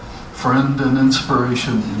friend and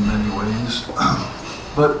inspiration in many ways.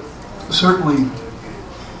 But certainly,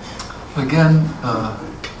 again,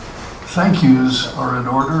 thank yous are in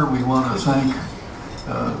order. We want to thank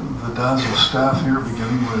the Dazzle staff here,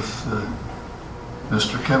 beginning with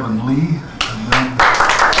Mr. Kevin Lee, and then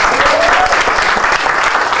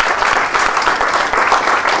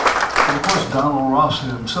and of course Donald Rossi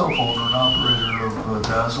himself, owner and operator of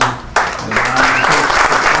Dazzle.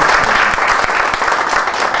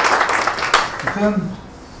 But then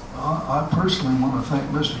I personally want to thank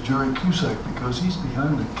Mr. Jerry Cusack, because he's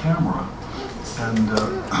behind the camera. And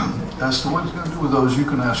as to what he's going to do with those, you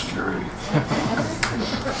can ask Jerry.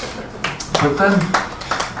 But then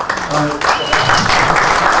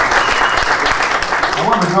I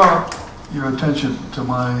want to draw your attention to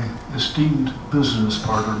my esteemed business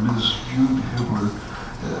partner, Ms. Jude Hibbler.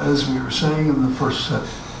 As we were saying in the first set,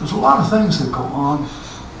 there's a lot of things that go on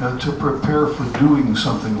to prepare for doing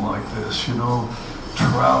something like this. You know,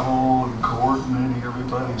 travel and coordinating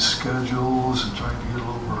everybody's schedules and trying to get a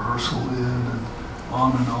little rehearsal in and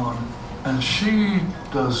on and on. And she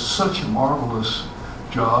does such a marvelous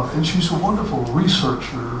job, and she's a wonderful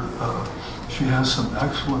researcher. She has some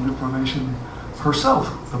excellent information herself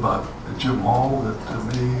about Jim Hall that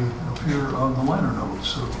may appear on the liner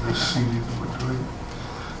notes of this CD that we're doing.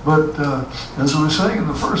 But as I was saying in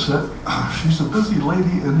the first set, she's a busy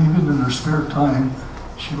lady, and even in her spare time,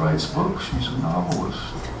 she writes books. She's a novelist.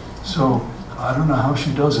 So I don't know how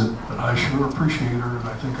she does it, but I sure appreciate her, and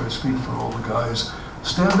I think I speak for all the guys.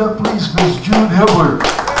 Stand up, please, Ms. Jude Hibbler.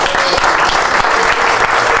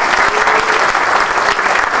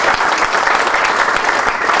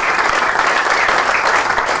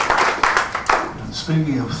 And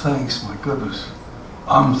speaking of thanks, my goodness,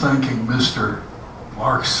 I'm thanking Mr.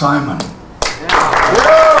 Mark Simon.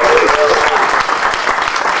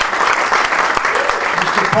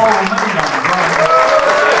 Paul Romaine on the drum.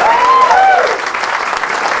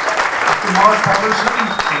 Mr. Mark Patterson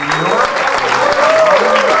from New York.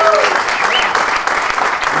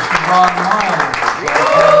 Mr. Ron Miles.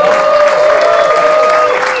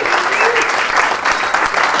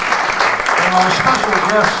 And our special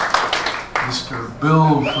guest, Mr.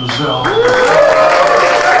 Bill Frisell.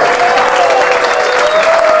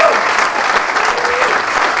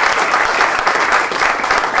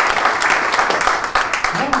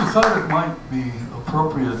 I thought it might be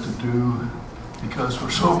appropriate to do, because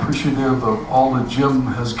we're so appreciative of all that Jim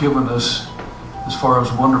has given us as far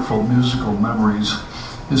as wonderful musical memories,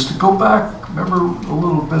 is to go back. Remember a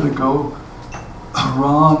little bit ago,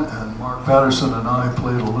 Ron and Mark Patterson and I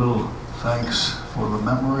played a little thanks for the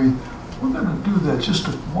memory. We're going to do that, just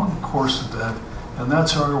one course of that, and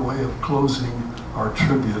that's our way of closing our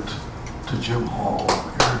tribute to Jim Hall.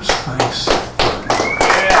 Here's thanks.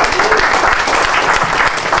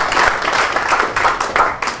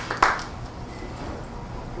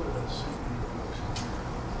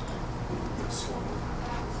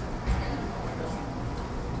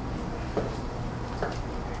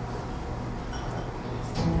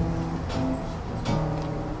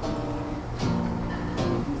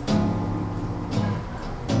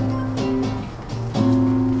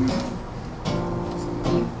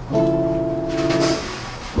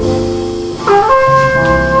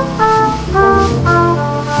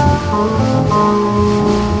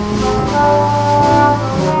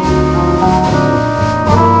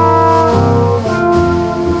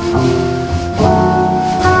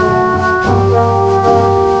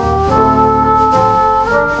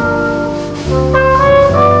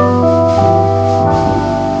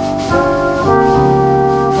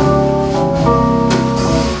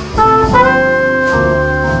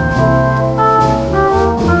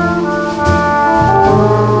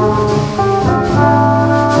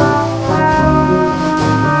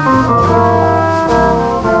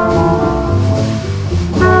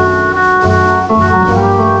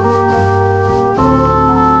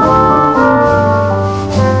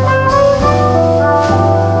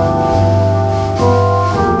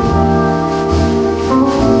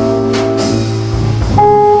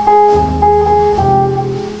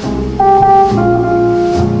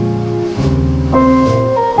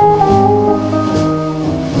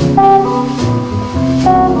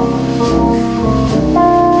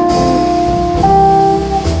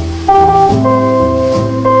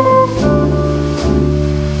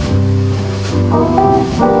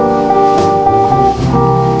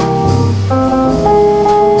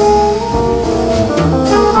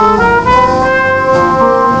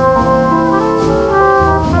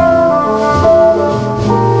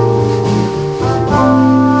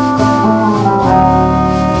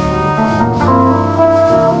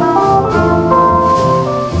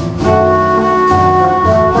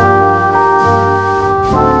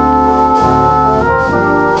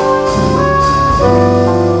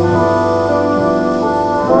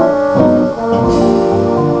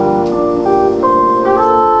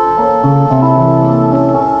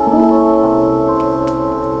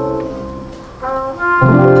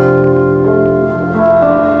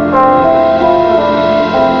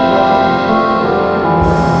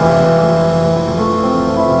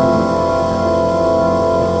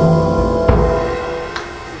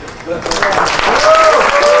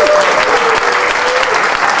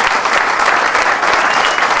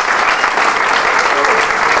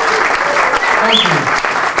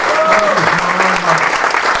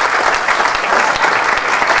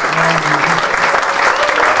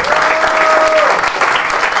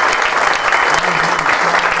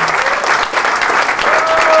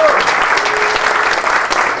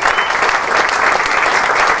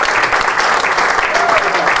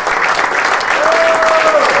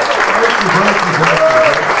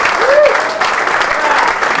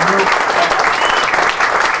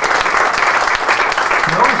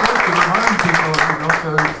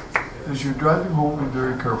 driving home, be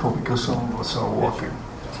very careful because some of us are walking.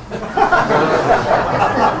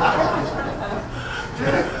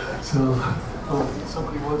 So, oh,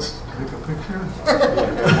 somebody wants to take a picture?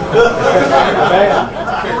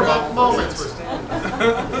 Moments.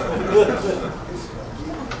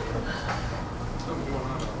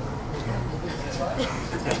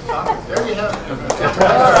 There you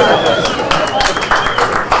have it.